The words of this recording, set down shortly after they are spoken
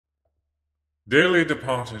Dearly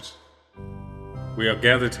departed, we are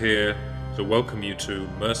gathered here to welcome you to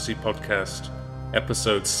Mercy Podcast,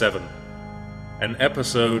 Episode 7, an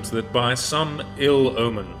episode that by some ill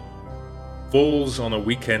omen falls on a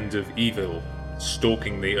weekend of evil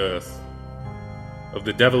stalking the earth, of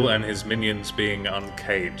the devil and his minions being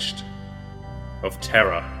uncaged, of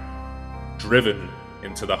terror driven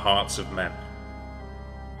into the hearts of men,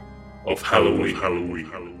 of Halloween.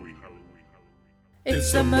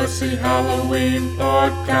 It's the Mercy Halloween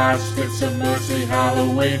podcast. It's the Mercy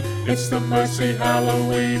Halloween. It's the Mercy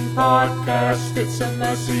Halloween podcast. It's the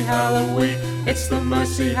Mercy Halloween. It's the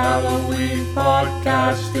Mercy Halloween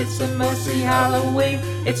podcast. It's the Mercy Halloween.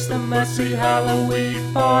 It's the Mercy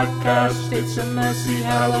Halloween podcast. It's the Mercy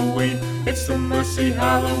Halloween. It's the Mercy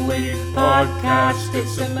Halloween podcast.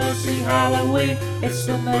 It's the Mercy Halloween. It's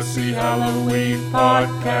the Mercy Halloween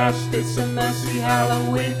podcast. It's the Mercy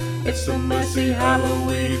Halloween. It's the Mercy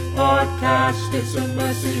Halloween podcast. It's the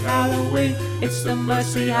Mercy Halloween. It's the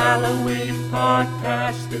Mercy Halloween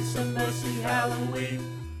podcast. It's the Mercy Halloween.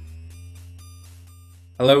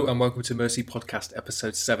 Hello and welcome to Mercy Podcast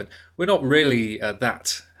Episode 7. We're not really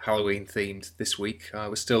that Halloween themed this week.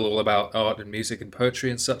 We're still all about art and music and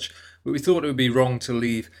poetry and such, but we thought it would be wrong to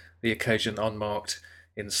leave the occasion unmarked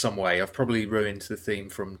in some way. I've probably ruined the theme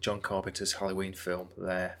from John Carpenter's Halloween film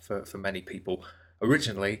there for many people.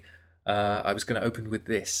 Originally, I was going to open with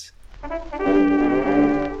this.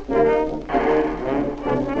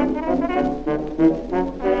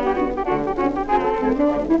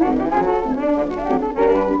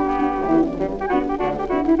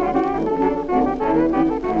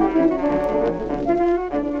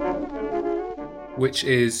 Which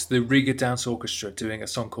is the Riga Dance Orchestra doing a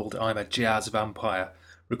song called I'm a Jazz Vampire,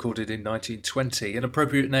 recorded in 1920. An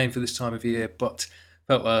appropriate name for this time of year, but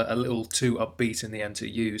felt a little too upbeat in the end to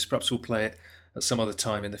use. Perhaps we'll play it at some other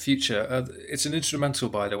time in the future. It's an instrumental,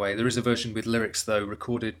 by the way. There is a version with lyrics, though,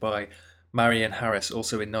 recorded by Marian Harris,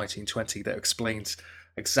 also in 1920, that explains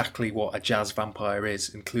exactly what a jazz vampire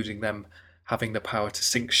is, including them having the power to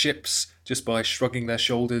sink ships just by shrugging their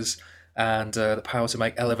shoulders, and the power to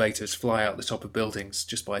make elevators fly out the top of buildings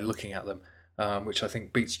just by looking at them, which I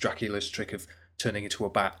think beats Dracula's trick of turning into a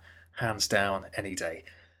bat hands down any day.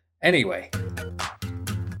 Anyway,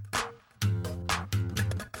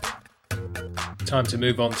 time to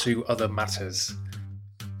move on to other matters.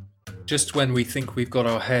 Just when we think we've got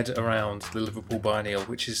our head around the Liverpool Biennial,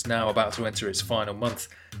 which is now about to enter its final month,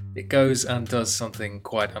 it goes and does something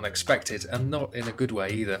quite unexpected, and not in a good way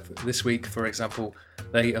either. This week, for example,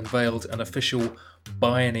 they unveiled an official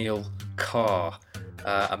biennial car,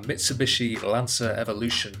 a Mitsubishi Lancer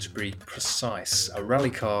Evolution to be precise, a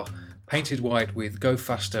rally car painted white with Go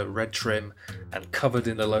Faster red trim and covered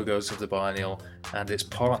in the logos of the biennial and its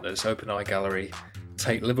partners, Open Eye Gallery,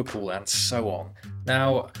 Tate Liverpool and so on.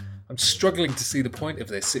 Now, I'm struggling to see the point of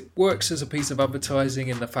this. It works as a piece of advertising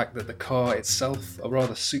in the fact that the car itself, a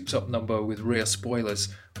rather souped up number with rear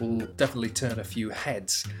spoilers, will definitely turn a few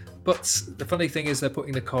heads. But the funny thing is they're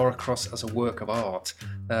putting the car across as a work of art.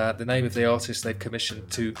 The name of the artist they've commissioned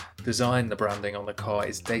to design the branding on the car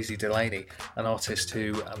is Daisy Delaney, an artist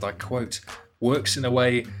who, and I quote, works in a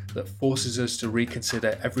way that forces us to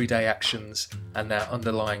reconsider everyday actions and their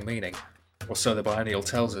underlying meaning. Or so the biennial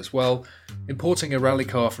tells us. Well, importing a rally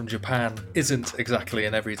car from Japan isn't exactly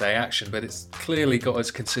an everyday action, but it's clearly got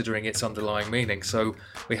us considering its underlying meaning, so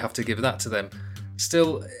we have to give that to them.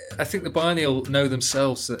 Still, I think the biennial know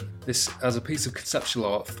themselves that this, as a piece of conceptual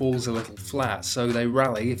art, falls a little flat, so they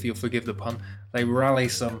rally, if you'll forgive the pun, they rally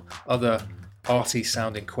some other arty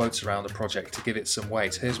sounding quotes around the project to give it some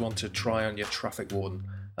weight. Here's one to try on your traffic warden.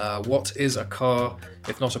 What is a car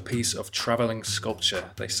if not a piece of travelling sculpture?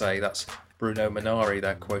 They say. That's Bruno Minari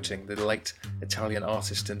they're quoting, the late Italian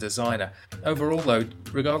artist and designer. Overall though,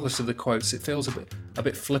 regardless of the quotes, it feels a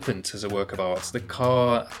bit flippant as a work of art. The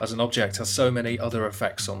car as an object has so many other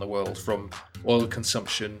effects on the world, from oil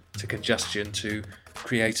consumption to congestion to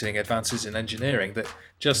creating advances in engineering, that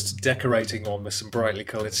just decorating one with some brightly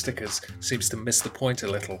coloured stickers seems to miss the point a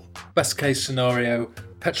little. Best case scenario,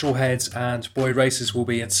 petrol heads and boy racers will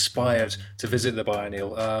be inspired to visit the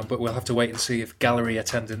biennial, but we'll have to wait and see if gallery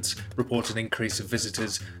attendants report an increase of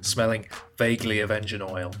visitors smelling vaguely of engine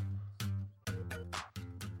oil.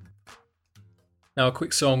 Now a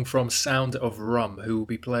quick song from Sound of Rum, who will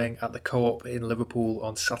be playing at the Co-op in Liverpool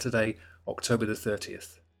on Saturday, October the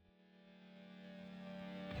 30th.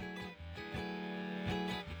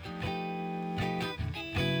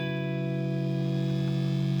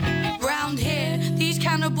 Round here, these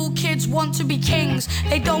candles cannibal kids want to be kings.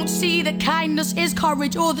 They don't see that kindness is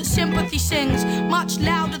courage or that sympathy sings. Much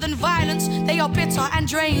louder than violence, they are bitter and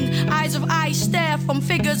drained. Eyes of ice stare from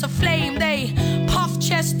figures of flame. They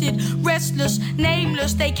puff-chested, restless,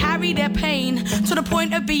 nameless. They carry their pain to the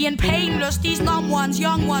point of being painless. These numb ones,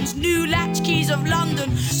 young ones, new latchkeys of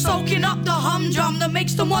London, soaking up the humdrum that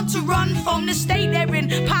makes them want to run from the state they're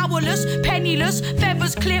in. Powerless, penniless,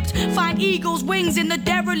 feathers clipped, find eagles' wings in the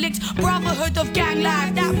derelict brotherhood of gang life.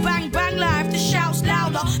 That bang bang life that shouts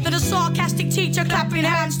louder than a sarcastic teacher clapping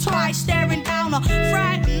hands twice, staring down a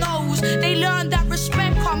frightened nose. They learn that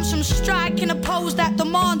respect comes from striking a pose that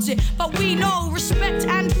demands it, but we know respect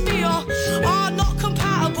and fear are not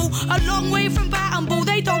compatible. A long way from bat and ball.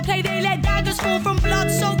 They don't play, they let daggers fall from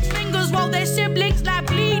blood-soaked fingers while their siblings lie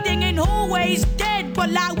bleeding in hallways dead. But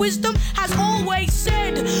like wisdom has always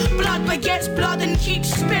said, blood begets blood and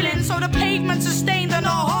keeps spilling, so the pavements are stained and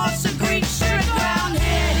our hearts are grief stricken. Round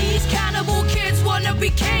here, these cannibal kids wanna be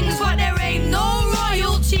kings, but there ain't no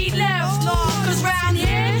royalty left. Cause round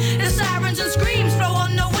here, the sirens and screams flow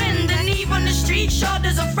on the wind, and even the street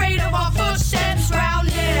shudders afraid of our footsteps. Round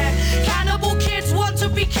here, cannibal kids want to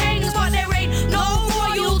be kings, but there ain't no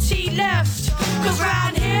royalty left. Cause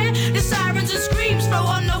round here, the sirens and screams flow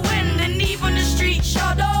on the wind, and even the street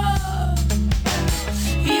shudder.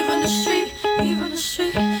 Even the street, even the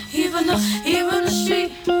street, even the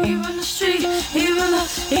street, even the street,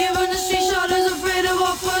 even the street shudders afraid of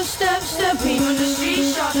our footsteps. Even the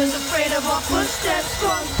street shudders afraid of our footsteps.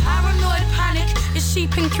 Paranoid panic is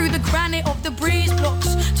seeping through the granite of the breeze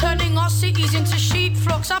blocks, turning our cities into sheep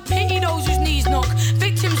flocks. I pity those whose knees knock,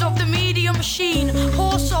 victims of the media machine,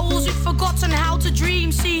 poor souls who've forgotten how to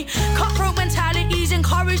dream. See, cutthroat mentalities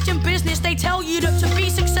encouraged in business. They tell you that to be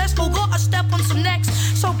successful, gotta step on some necks.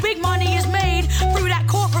 So big money is made through that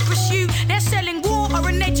corporate pursuit. They're selling water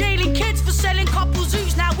and they're jailing kids for selling couple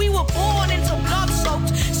zoos. Now we were born into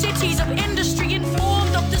blood-soaked cities of industry,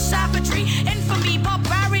 informed of the savagery, infamy,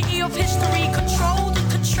 barbarity of history, controlled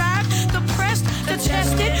and contrived, depressed,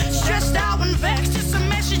 detested, stressed out and vexed. It's a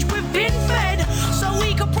message we've been fed, so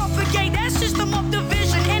we can propagate their system of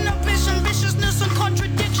division, inhibition, viciousness and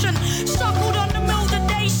contradiction. Suckled on the milk that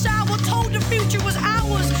they sour, told the future was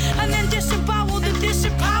ours, and then disemboweled and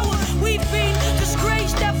disempowered. We've been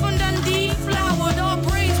disgraced, deafened and deflowered. Our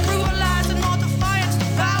brains brutalized and our defiance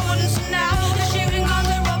devoured. And so now they're shooting guns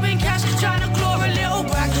and robbing cash, trying to claw a little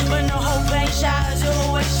back. When the hope ain't shatters, it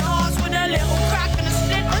always starts with a little crack, and the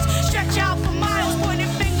splinters stretch out for miles, pointing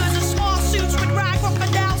fingers and smart suits with rag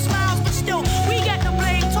crocodile smiles. But still, we get the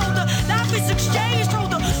blame. Told her life is exchanged. Told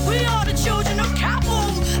her we are the children of capital,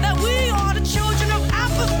 that we are the children of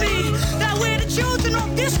apathy, that we're the children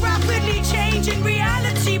of this rapidly changing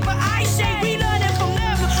reality. But I say we learn it from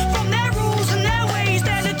them, from their rules and their ways,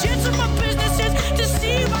 their legitimate businesses,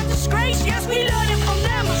 deceive and disgrace. Yes, we learn it from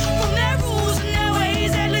them, from their rules and their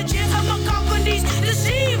ways, their legitimate companies,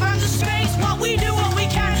 deceive and disgrace. What we do what we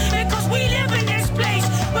can, because we live in this place,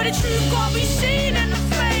 but the truth can't be seen in the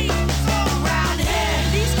face. Around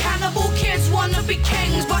here, these cannibal kids wanna be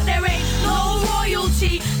kings, but there ain't no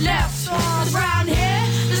royalty left. Around here,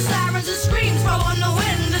 the sirens and screams flow on the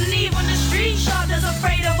wind, and even the street shudders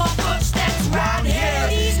afraid of our footsteps. Round here,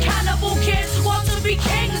 these cannibal kids want to be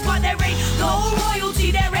kings, but there ain't no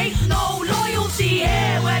royalty, there ain't no loyalty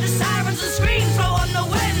here. Where the sirens and screams flow on the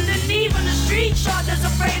wind, and even the street shudders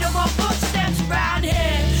afraid of our footsteps. Round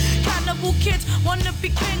here, cannibal kids want to be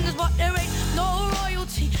kings, but there ain't no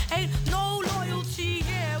royalty, ain't no loyalty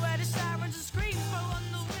here. Where the sirens and screams flow on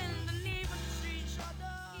the wind, and even the street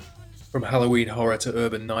shudders. From Halloween horror to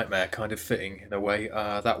urban nightmare, kind of fitting in a way.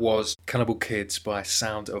 That was Cannibal Kids by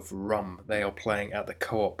Sound of Rum. They are playing at the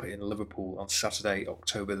Co-op in Liverpool on Saturday,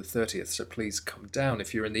 October the 30th, so please come down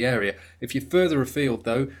if you're in the area. If you're further afield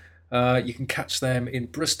though, you can catch them in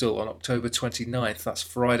Bristol on October 29th. That's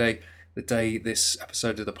Friday, the day this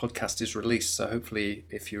episode of the podcast is released, so hopefully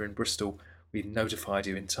if you're in Bristol, we've notified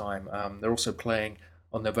you in time. They're also playing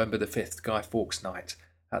on November the 5th, Guy Fawkes Night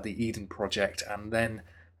at the Eden Project, and then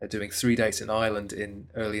they're doing 3 dates in Ireland in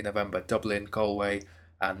early November, Dublin, Galway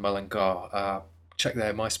and Mullingar. Check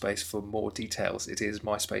their MySpace for more details. It is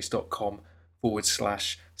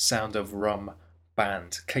myspace.com/Sound of Rum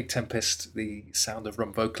band. Kate Tempest, the Sound of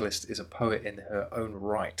Rum vocalist, is a poet in her own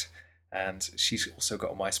right, and she's also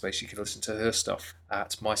got a MySpace. You can listen to her stuff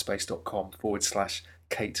at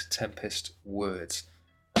myspace.com/Kate Tempest Words.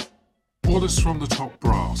 Orders from the top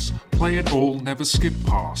brass. Play it all, never skip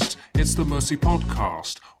past. It's the Mercy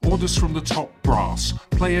Podcast. Orders from the top brass.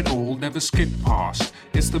 Play it all, never skip past.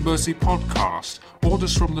 It's the Mercy Podcast.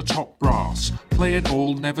 Orders from the top brass. Play it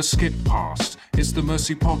all, never skip past. It's the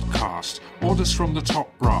Mercy Podcast. Orders from the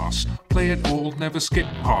top brass. Play it all, never skip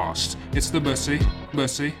past. It's the Mercy,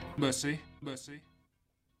 Mercy, Mercy, Mercy.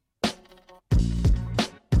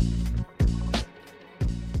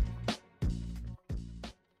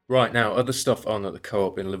 Right, now, other stuff on at the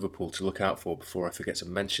Co-op in Liverpool to look out for before I forget to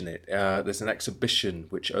mention it. There's an exhibition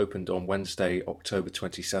which opened on Wednesday, October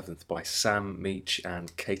 27th by Sam Meach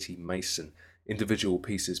and Katie Mason. Individual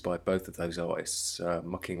pieces by both of those artists,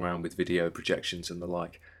 mucking around with video projections and the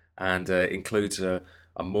like. And includes a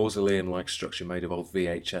mausoleum-like structure made of old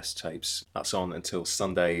VHS tapes. That's on until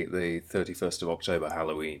Sunday, the 31st of October,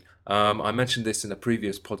 Halloween. I mentioned this in a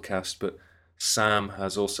previous podcast, but Sam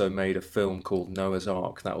has also made a film called Noah's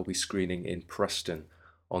Ark that will be screening in Preston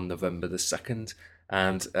on November the 2nd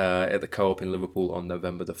and at the Co-op in Liverpool on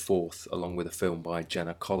November the 4th, along with a film by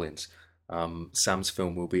Jenna Collins. Sam's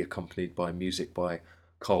film will be accompanied by music by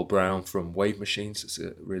Carl Brown from Wave Machines. It's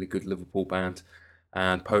a really good Liverpool band.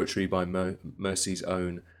 And poetry by Mercy's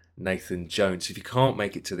own Nathan Jones. If you can't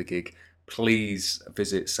make it to the gig, please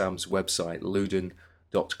visit Sam's website, luden.co.uk,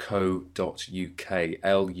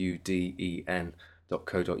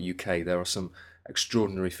 luden.co.uk. There are some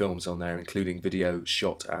extraordinary films on there, including video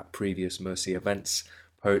shot at previous Mercy events,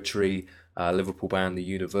 poetry, Liverpool band The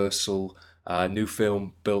Universal, new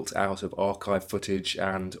film built out of archive footage,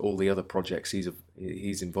 and all the other projects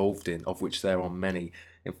he's involved in, of which there are many.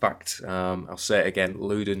 In fact, I'll say it again,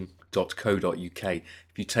 luden.co.uk.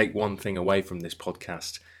 If you take one thing away from this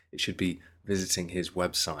podcast, it should be visiting his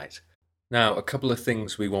website. Now, a couple of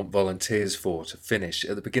things we want volunteers for to finish.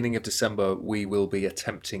 At the beginning of December, we will be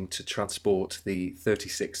attempting to transport the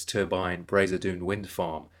 36-turbine Brazersdoon wind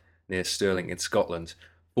farm near Stirling in Scotland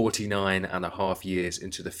 49 and a half years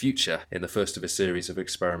into the future in the first of a series of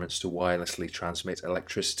experiments to wirelessly transmit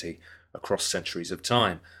electricity across centuries of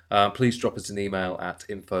time. Please drop us an email at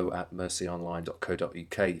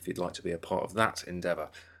info@mercyonline.co.uk if you'd like to be a part of that endeavour.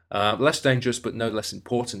 Less dangerous but no less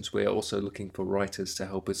important, we are also looking for writers to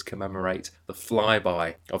help us commemorate the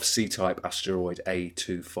flyby of C-type asteroid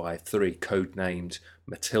A253, codenamed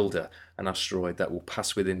Matilda, an asteroid that will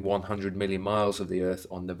pass within 100 million miles of the Earth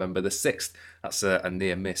on November the 6th. That's a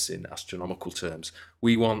near miss in astronomical terms.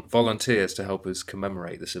 We want volunteers to help us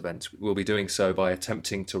commemorate this event. We'll be doing so by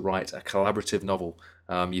attempting to write a collaborative novel.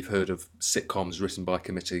 You've heard of sitcoms written by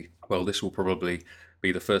committee. Well, this will probably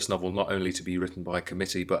be the first novel not only to be written by a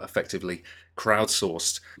committee but effectively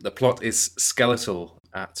crowdsourced. The plot is skeletal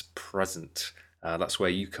at present. That's where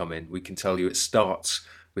you come in. We can tell you it starts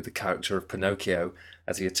with the character of Pinocchio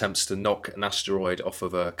as he attempts to knock an asteroid off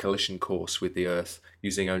of a collision course with the Earth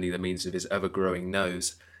using only the means of his ever-growing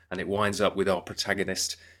nose, and it winds up with our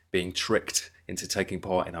protagonist being tricked into taking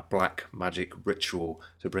part in a black magic ritual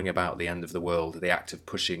to bring about the end of the world, the act of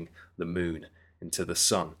pushing the moon into the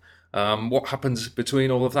sun. What happens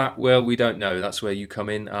between all of that? Well, we don't know. That's where you come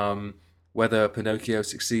in. Whether Pinocchio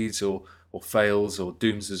succeeds or fails or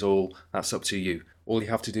dooms us all, that's up to you. All you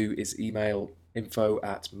have to do is email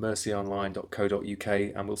info@mercyonline.co.uk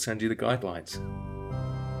and we'll send you the guidelines.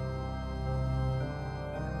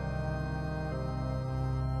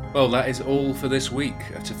 Well, that is all for this week.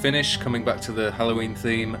 To finish, coming back to the Halloween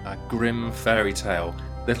theme, a grim fairy tale,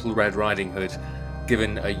 Little Red Riding Hood,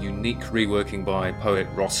 given a unique reworking by poet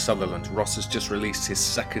Ross Sutherland. Ross has just released his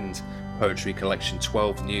second poetry collection,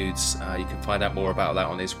 12 Nudes. You can find out more about that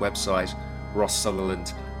on his website,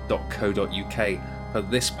 rosssutherland.co.uk. For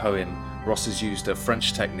this poem, Ross has used a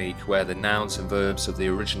French technique where the nouns and verbs of the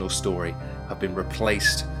original story have been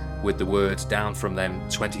replaced with the word down from them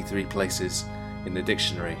 23 places in the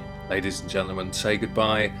dictionary. Ladies and gentlemen, say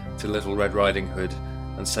goodbye to Little Red Riding Hood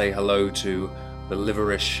and say hello to the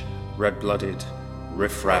liverish, red-blooded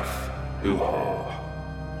riff-raff hoo-ha.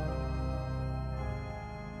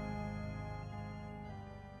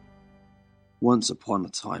 Once upon a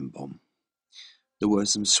time, Bomb, there were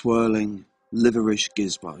some swirling, liverish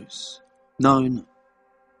gizmos, known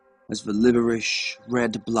as the liverish,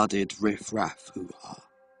 red-blooded riff-raff hoo-ha.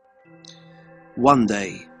 One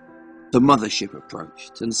day, the mothership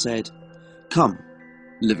approached and said, "Come,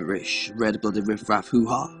 liverish, red-blooded riff-raff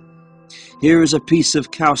hoo-ha. Here is a piece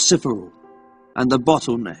of calciferol and a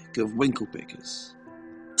bottleneck of winklepickers.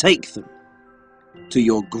 Take them to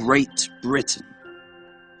your Great Britain.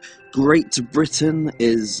 Great Britain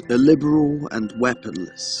is illiberal and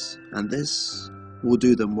weaponless, and this will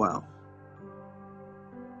do them well."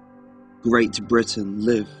 Great Britain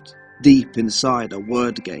lived deep inside a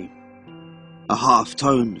word game, a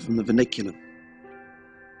half-tone from the vernacular.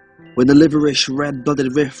 When the liverish,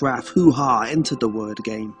 red-blooded riffraff hoo-ha entered the word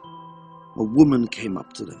game, a woman came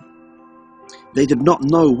up to them. They did not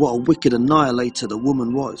know what a wicked annihilator the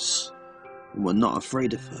woman was, and were not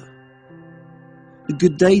afraid of her. A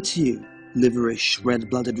good day to you, liverish,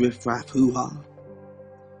 red-blooded riffraff hoo-ha.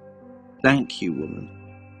 Thank you, woman.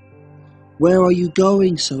 Where are you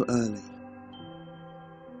going so early?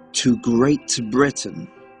 To Great Britain.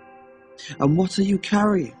 And what are you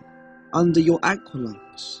carrying under your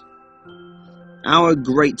aqualungs? Our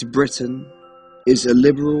Great Britain is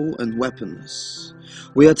illiberal and weaponless.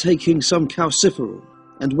 We are taking some calciferol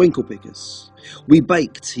and winklepickers. We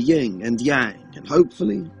baked yin and yang, and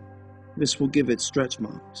hopefully this will give it stretch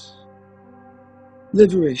marks.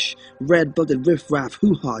 Liverish, red-blooded riffraff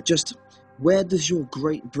hoo-ha, just where does your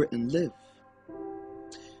Great Britain live?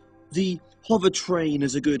 The hover train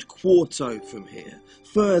is a good quarto from here,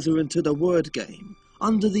 further into the word game,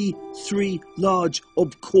 under the 3 large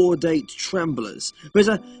obcordate tremblers. There's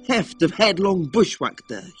a heft of headlong bushwhack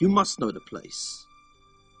there. You must know the place.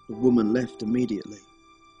 The woman left immediately,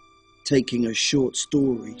 taking a short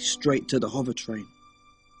story straight to the hover train.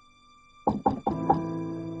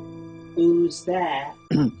 Who's there?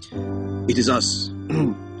 It is us,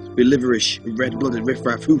 the liverish, red-blooded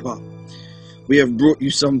riffraff hoo-ha. We have brought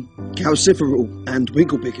you some calciferol and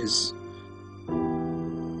winklepickers.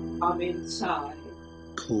 I'm inside.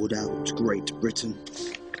 Called out Great Britain.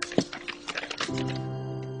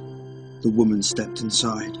 The woman stepped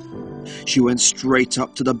inside. She went straight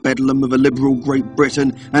up to the bedlam of a liberal Great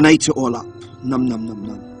Britain and ate it all up. Num num num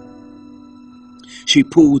num. She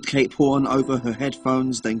pulled Cape Horn over her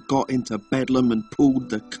headphones, then got into bedlam and pulled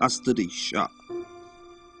the custody shut.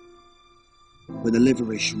 When the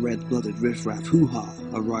liverish, red-blooded riffraff hoo-ha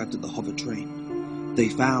arrived at the hover train, they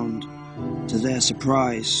found, to their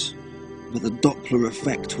surprise, that the Doppler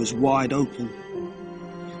effect was wide open.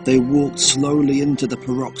 They walked slowly into the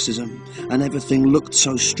paroxysm, and everything looked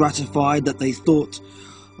so stratified that they thought,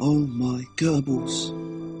 oh my Goebbels,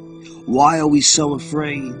 why are we so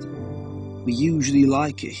afraid? We usually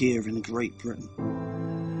like it here in Great Britain.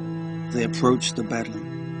 They approached the bedlam.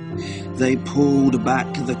 They pulled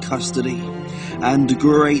back the custody, and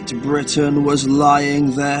Great Britain was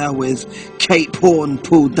lying there with Cape Horn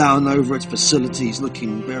pulled down over its facilities,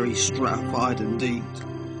 looking very stratified indeed.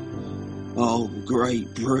 Oh,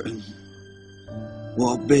 Great Britain,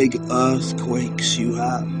 what big earthquakes you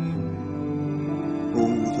have.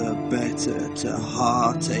 All the better to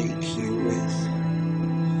heartache you with.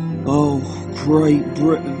 Oh, Great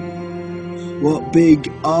Britain, what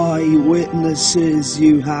big eyewitnesses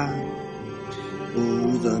you have.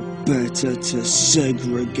 All the better to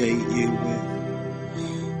segregate you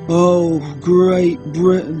with. Oh, Great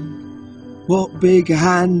Britain, what big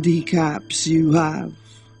handicaps you have.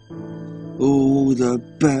 All the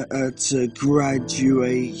better to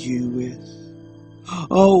graduate you with.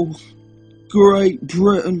 Oh, Great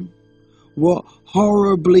Britain, what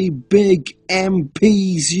horribly big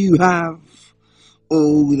MPs you have.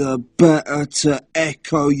 All the better to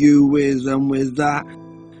echo you with, and with that,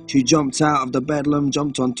 she jumped out of the bedlam,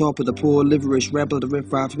 jumped on top of the poor liverish rebel, the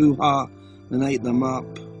riffraff hoo-ha, and ate them up.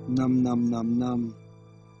 Num num num num.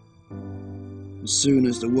 As soon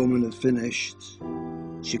as the woman had finished,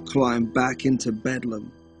 she climbed back into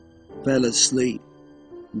bedlam, fell asleep,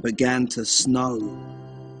 and began to snore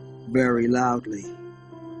very loudly.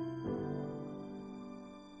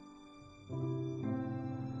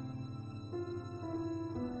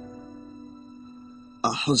 A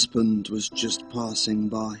husband was just passing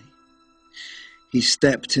by. He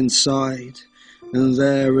stepped inside, and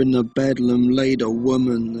there in the bedlam laid a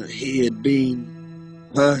woman that he had been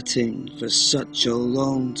hurting for such a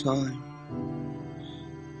long time.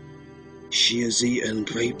 She has eaten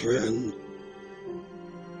Great Britain,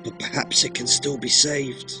 but perhaps it can still be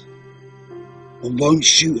saved. I won't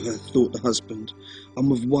shoot her, thought the husband, and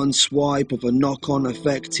with one swipe of a knock-on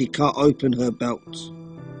effect he cut open her belt.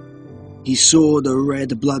 He saw the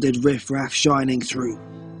red-blooded riffraff shining through.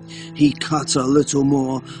 He cut a little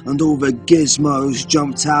more, and all the gizmos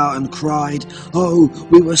jumped out and cried, oh,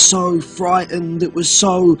 we were so frightened, it was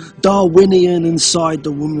so Darwinian inside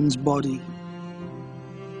the woman's body.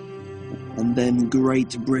 And then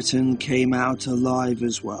Great Britain came out alive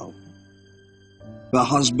as well. The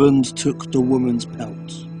husband took the woman's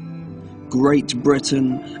pelt. Great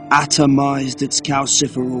Britain atomized its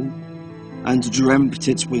calciferol and dreamt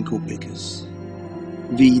its winklepickers.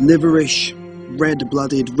 The liverish,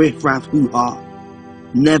 red-blooded riffraff hoo-ha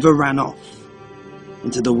never ran off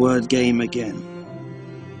into the word game again.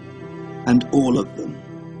 And all of them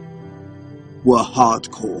were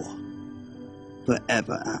hardcore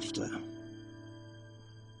forever after.